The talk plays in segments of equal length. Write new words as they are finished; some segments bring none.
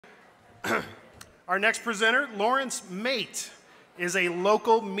Our next presenter, Laurence Mate, is a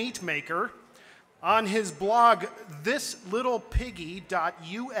local meat maker. On his blog,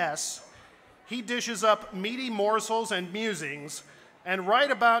 thislittlepiggy.us, he dishes up meaty morsels and musings, and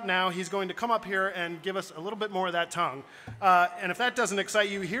right about now, he's going to come up here and give us a little bit more of that tongue. And if that doesn't excite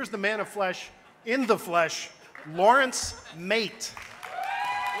you, here's the man of flesh, in the flesh, Laurence Mate.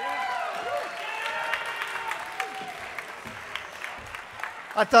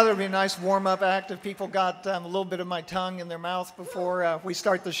 I thought it would be a nice warm-up act if people got a little bit of my tongue in their mouth before we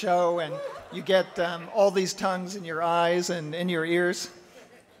start the show, and you get all these tongues in your eyes and in your ears.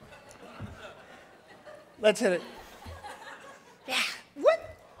 Let's hit it. Yeah.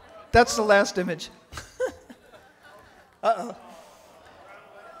 What? That's the last image. Uh-oh.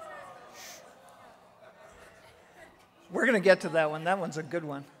 We're going to get to that one. That one's a good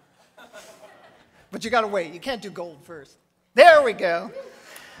one. But you got to wait. You can't do gold first. There we go.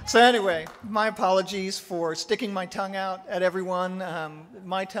 So anyway, my apologies for sticking my tongue out at everyone,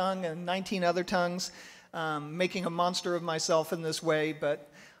 my tongue and 19 other tongues, making a monster of myself in this way. But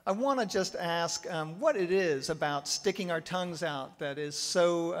I want to just ask what it is about sticking our tongues out that is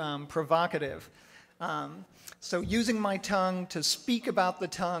so provocative. So using my tongue to speak about the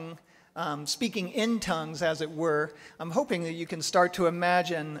tongue, speaking in tongues, as it were, I'm hoping that you can start to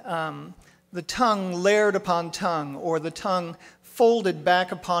imagine the tongue layered upon tongue, or the tongue folded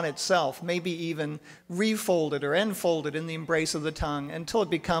back upon itself, maybe even refolded or enfolded in the embrace of the tongue until it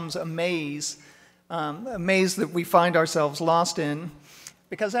becomes a maze that we find ourselves lost in.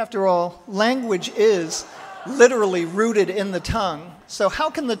 Because after all, language is literally rooted in the tongue. So how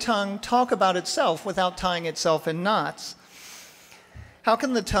can the tongue talk about itself without tying itself in knots? How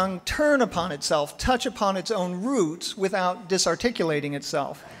can the tongue turn upon itself, touch upon its own roots without disarticulating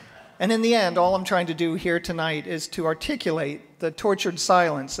itself? And in the end, all I'm trying to do here tonight is to articulate the tortured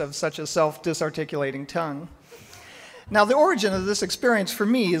silence of such a self-disarticulating tongue. Now, the origin of this experience for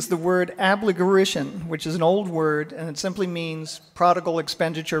me is the word abligurition, which is an old word, and it simply means prodigal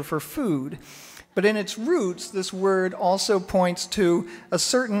expenditure for food. But in its roots, this word also points to a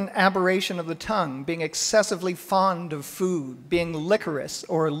certain aberration of the tongue, being excessively fond of food, being licorice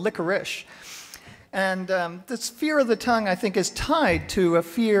or licorice. And this fear of the tongue, I think, is tied to a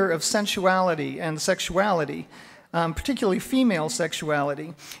fear of sensuality and sexuality, particularly female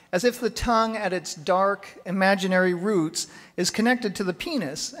sexuality, as if the tongue at its dark, imaginary roots is connected to the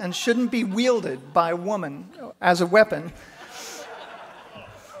penis and shouldn't be wielded by a woman as a weapon,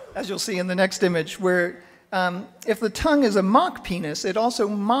 as you'll see in the next image, where if the tongue is a mock penis, it also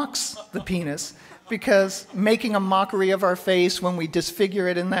mocks the penis, because making a mockery of our face when we disfigure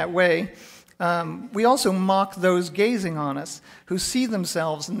it in that way, we also mock those gazing on us who see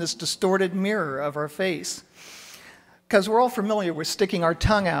themselves in this distorted mirror of our face. Because we're all familiar with sticking our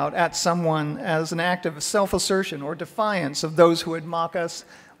tongue out at someone as an act of self-assertion or defiance of those who would mock us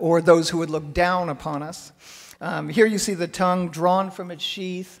or those who would look down upon us. Here you see the tongue drawn from its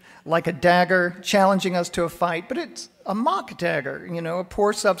sheath like a dagger, challenging us to a fight, but it's a mock dagger, you know, a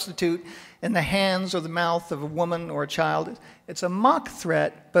poor substitute in the hands or the mouth of a woman or a child. It's a mock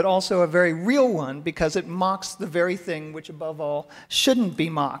threat, but also a very real one, because it mocks the very thing which, above all, shouldn't be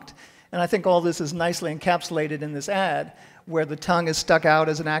mocked. And I think all this is nicely encapsulated in this ad, where the tongue is stuck out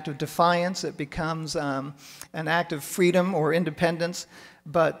as an act of defiance. It becomes an act of freedom or independence,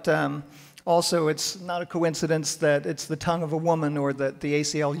 but also it's not a coincidence that it's the tongue of a woman, or that the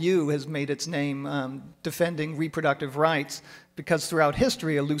ACLU has made its name defending reproductive rights, because throughout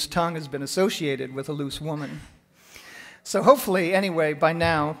history a loose tongue has been associated with a loose woman. So hopefully, anyway, by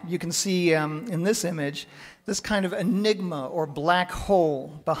now you can see in this image this kind of enigma or black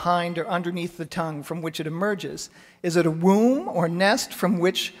hole behind or underneath the tongue from which it emerges. Is it a womb or nest from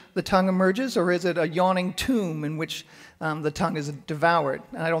which the tongue emerges, or is it a yawning tomb in which the tongue is devoured?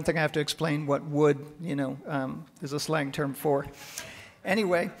 And I don't think I have to explain what wood, is a slang term for.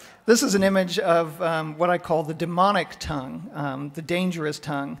 Anyway, this is an image of what I call the demonic tongue, the dangerous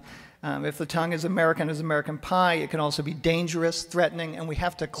tongue. If the tongue is American as American pie, it can also be dangerous, threatening, and we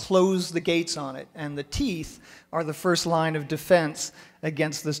have to close the gates on it. And the teeth are the first line of defense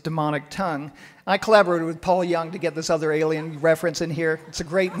against this demonic tongue. I collaborated with Paul Young to get this other alien reference in here. It's a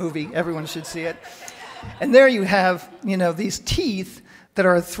great movie. Everyone should see it. And there you have, these teeth that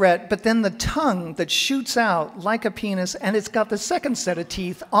are a threat, but then the tongue that shoots out like a penis, and it's got the second set of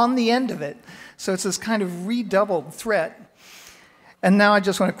teeth on the end of it. So it's this kind of redoubled threat. And now I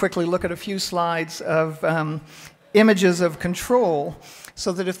just want to quickly look at a few slides of images of control,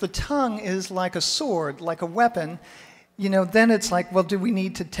 so that if the tongue is like a sword, like a weapon, then it's like, well, do we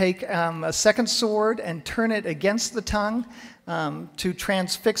need to take a second sword and turn it against the tongue? to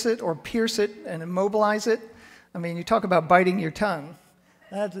transfix it or pierce it and immobilize it. I mean, you talk about biting your tongue.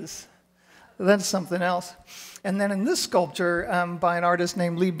 That's something else. And then in this sculpture by an artist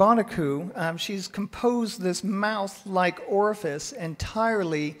named Lee Bonacu, she's composed this mouth-like orifice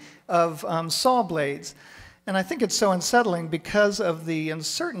entirely of saw blades. And I think it's so unsettling because of the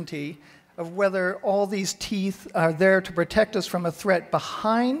uncertainty of whether all these teeth are there to protect us from a threat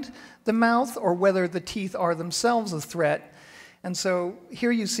behind the mouth or whether the teeth are themselves a threat. And so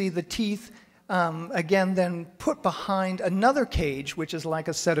here you see the teeth, again, then put behind another cage, which is like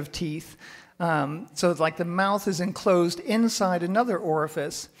a set of teeth. So it's like the mouth is enclosed inside another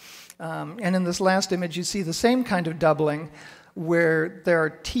orifice. And in this last image, you see the same kind of doubling where there are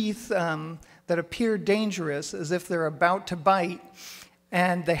teeth that appear dangerous as if they're about to bite.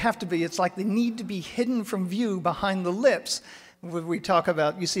 And they have to be, it's like they need to be hidden from view behind the lips. When we talk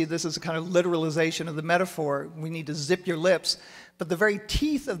about, you see this is a kind of literalization of the metaphor. We need to zip your lips. But the very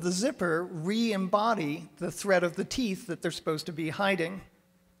teeth of the zipper re-embody the threat of the teeth that they're supposed to be hiding.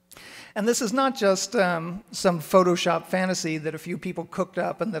 And this is not just some Photoshop fantasy that a few people cooked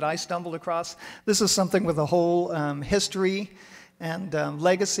up and that I stumbled across. This is something with a whole history and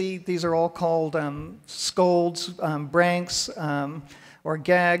legacy. These are all called scolds, branks, or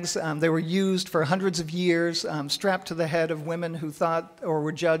gags. They were used for hundreds of years, strapped to the head of women who thought or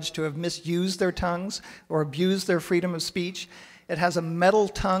were judged to have misused their tongues or abused their freedom of speech. It has a metal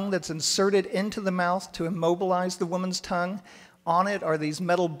tongue that's inserted into the mouth to immobilize the woman's tongue. On it are these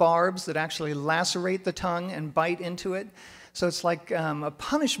metal barbs that actually lacerate the tongue and bite into it. So it's like a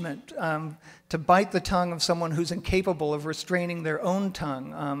punishment to bite the tongue of someone who's incapable of restraining their own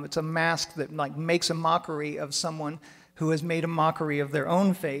tongue. It's a mask that like makes a mockery of someone who has made a mockery of their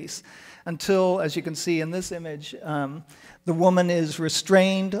own face, until, as you can see in this image, the woman is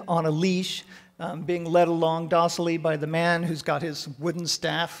restrained on a leash, being led along docilely by the man who's got his wooden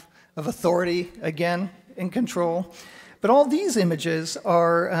staff of authority, again, in control. But all these images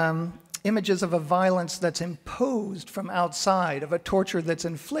are images of a violence that's imposed from outside, of a torture that's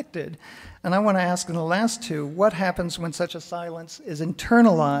inflicted. And I want to ask in the last two, what happens when such a silence is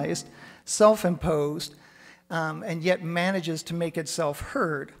internalized, self-imposed, and yet manages to make itself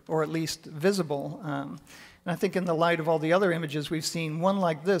heard, or at least visible? And I think in the light of all the other images we've seen, one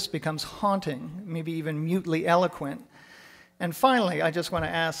like this becomes haunting, maybe even mutely eloquent. And finally, I just want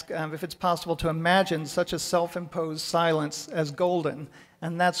to ask if it's possible to imagine such a self-imposed silence as golden.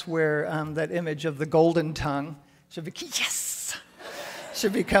 And that's where that image of the golden tongue should be, yes,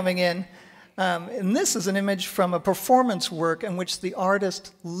 should be coming in. And this is an image from a performance work in which the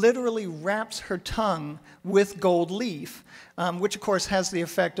artist literally wraps her tongue with gold leaf, which of course has the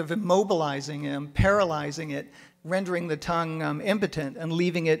effect of immobilizing it, paralyzing it, rendering the tongue impotent and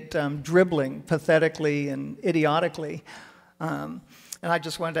leaving it dribbling pathetically and idiotically. And I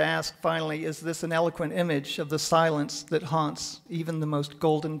just wanted to ask, finally, is this an eloquent image of the silence that haunts even the most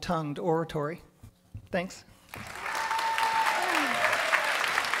golden-tongued oratory? Thanks.